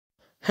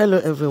Hello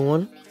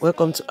everyone,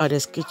 welcome to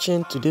Ada's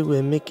Kitchen. Today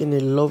we're making a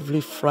lovely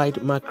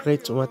fried mackerel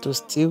tomato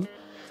stew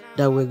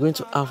that we're going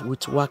to have with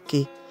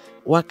waykee.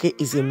 Waykee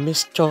is a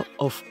mixture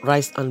of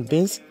rice and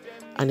beans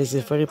and is a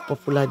very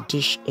popular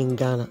dish in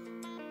Ghana.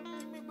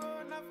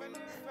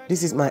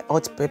 This is my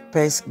hot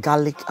peppers,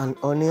 garlic and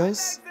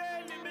onions.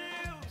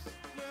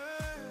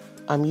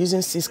 I'm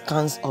using 6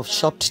 cans of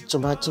chopped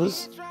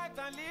tomatoes,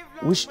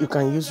 which you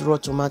can use raw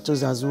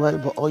tomatoes as well,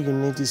 but all you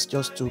need is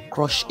just to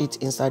crush it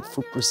inside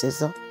food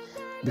processor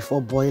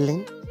before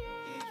boiling.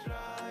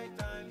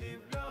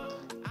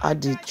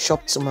 Add the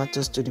chopped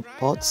tomatoes to the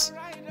pot.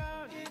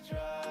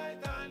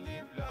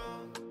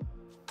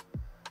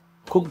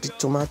 Cook the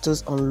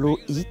tomatoes on low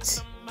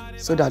heat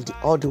so that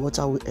all the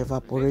water will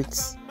evaporate.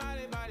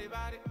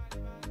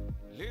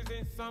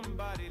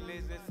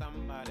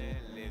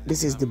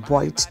 This is the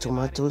boiled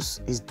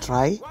tomatoes. It's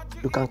dry.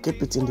 You can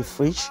keep it in the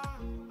fridge.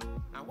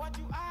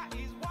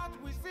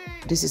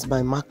 This is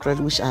my mackerel,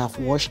 which I have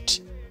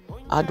washed.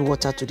 Add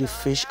water to the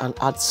fish and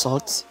add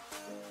salt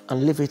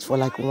and leave it for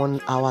like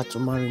 1 hour to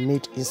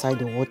marinate inside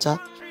the water.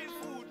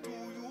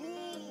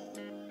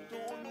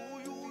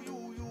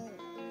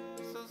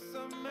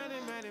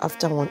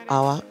 After 1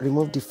 hour,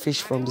 remove the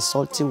fish from the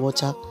salty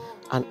water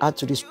and add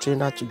to the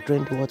strainer to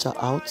drain the water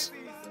out.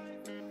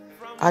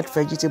 Add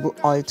vegetable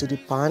oil to the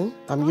pan.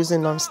 I'm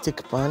using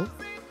non-stick pan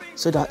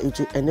so that it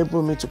will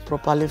enable me to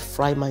properly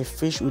fry my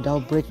fish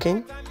without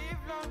breaking.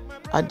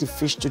 Add the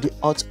fish to the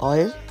hot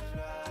oil.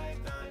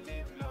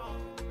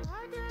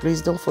 Please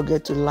don't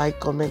forget to like,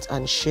 comment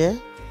and share.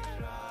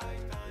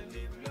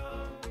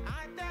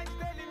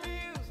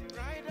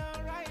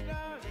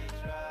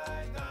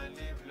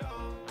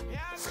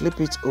 Flip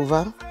it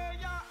over.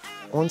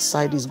 One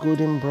side is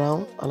golden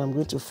brown and I'm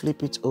going to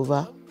flip it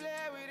over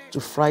to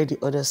fry the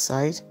other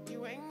side.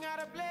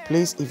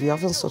 Please, if you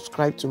haven't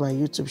subscribed to my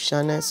YouTube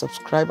channel,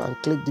 subscribe and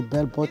click the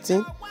bell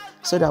button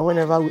so that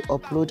whenever we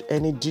upload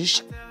any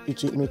dish,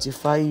 it will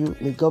notify you.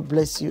 May God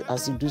bless you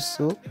as you do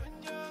so.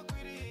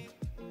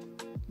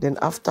 Then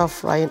after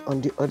frying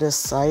on the other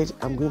side,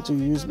 I'm going to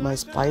use my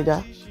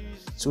spider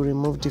to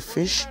remove the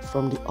fish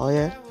from the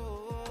oil.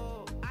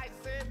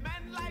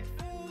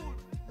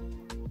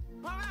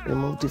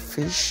 Remove the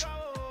fish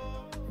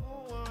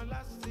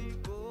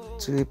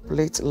to a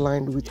plate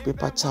lined with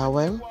paper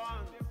towel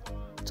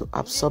to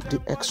absorb the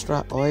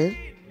extra oil.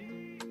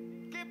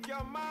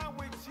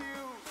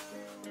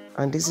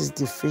 And this is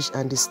the fish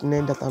and the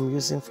snail that I'm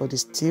using for the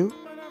stew.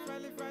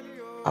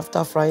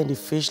 After frying the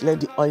fish, let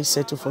the oil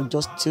settle for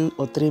just 2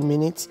 or 3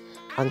 minutes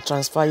and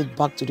transfer it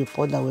back to the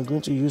pot that we're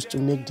going to use to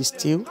make the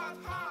stew.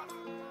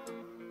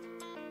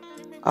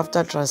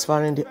 After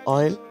transferring the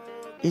oil,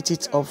 heat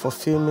it up for a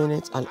few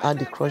minutes and add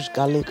the crushed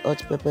garlic,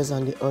 hot peppers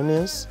and the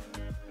onions.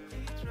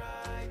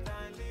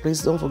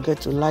 Please don't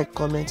forget to like,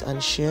 comment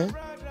and share.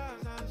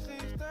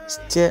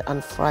 Stir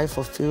and fry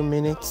for a few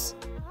minutes.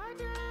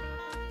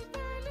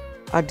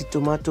 Add the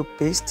tomato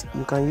paste.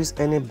 You can use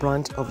any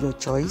brand of your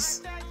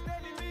choice.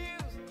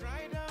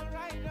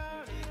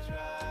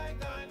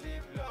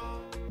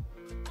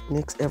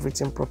 Mix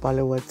everything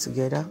properly well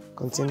together.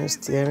 Continue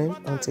stirring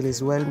until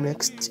it's well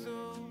mixed.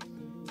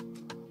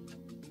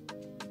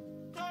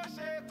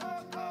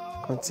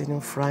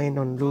 Continue frying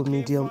on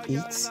low-medium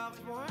heat.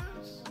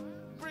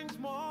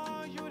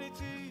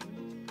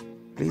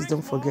 Please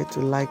don't forget to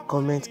like,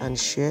 comment and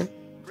share.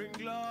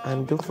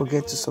 And don't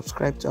forget to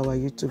subscribe to our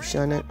YouTube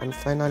channel. And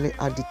finally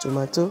add the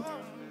tomato,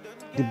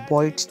 the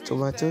boiled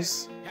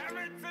tomatoes.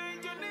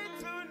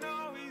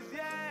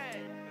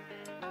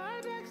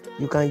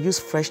 You can use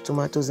fresh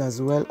tomatoes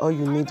as well. All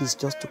you need is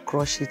just to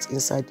crush it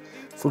inside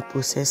food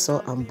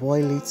processor and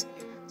boil it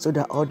so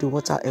that all the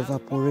water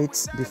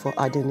evaporates before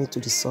adding it to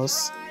the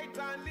sauce.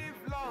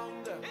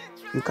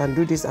 You can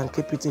do this and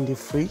keep it in the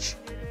fridge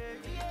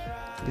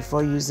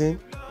before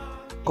using.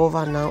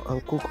 Cover now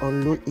and cook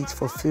on low heat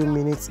for a few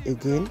minutes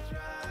again.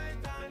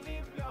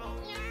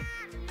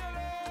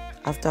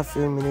 After a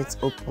few minutes,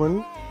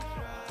 open.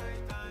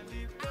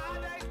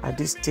 At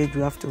this stage,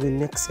 we have to be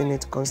mixing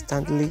it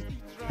constantly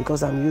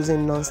because I'm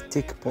using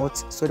non-stick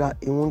pot so that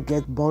it won't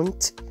get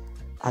burnt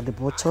at the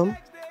bottom.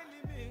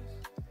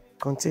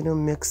 Continue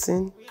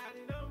mixing.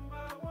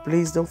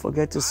 Please don't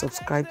forget to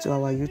subscribe to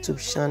our YouTube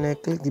channel.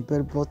 Click the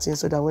bell button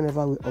so that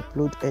whenever we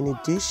upload any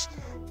dish,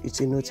 it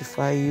will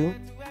notify you.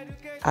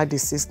 Add the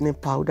seasoning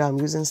powder. I'm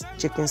using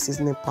chicken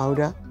seasoning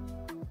powder.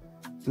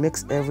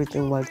 Mix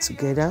everything well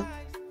together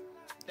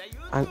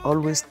and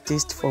always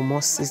taste for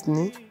more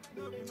seasoning,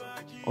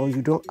 or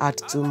you don't add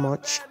too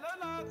much,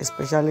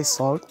 especially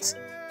salt.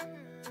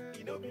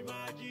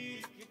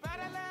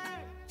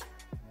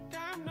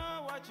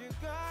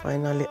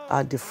 Finally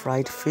add the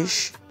fried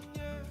fish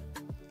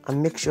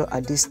and make sure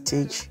at this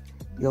stage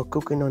you're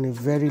cooking on a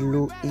very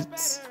low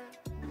heat.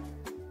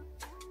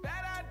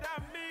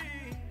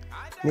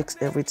 Mix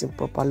everything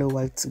properly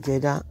well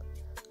together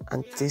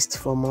and taste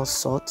for more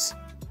salt.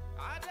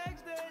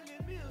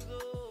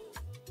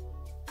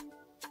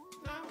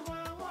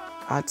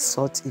 Add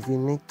salt if you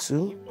need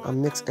to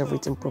and mix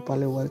everything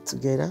properly well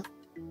together.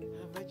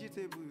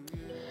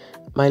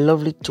 my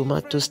lovely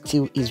tomato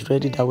stew is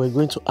ready that we're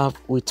going to have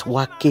with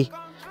waykee.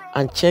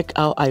 And check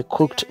how I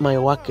cooked my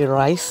waykee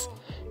rice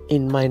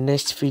in my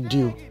next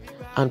video.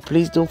 And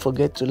please don't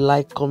forget to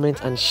like,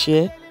 comment and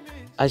share.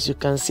 As you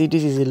can see,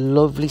 this is a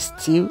lovely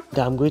stew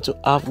that I'm going to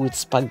have with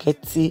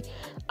spaghetti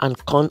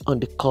and corn on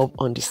the cob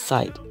on the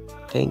side.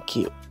 Thank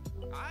you.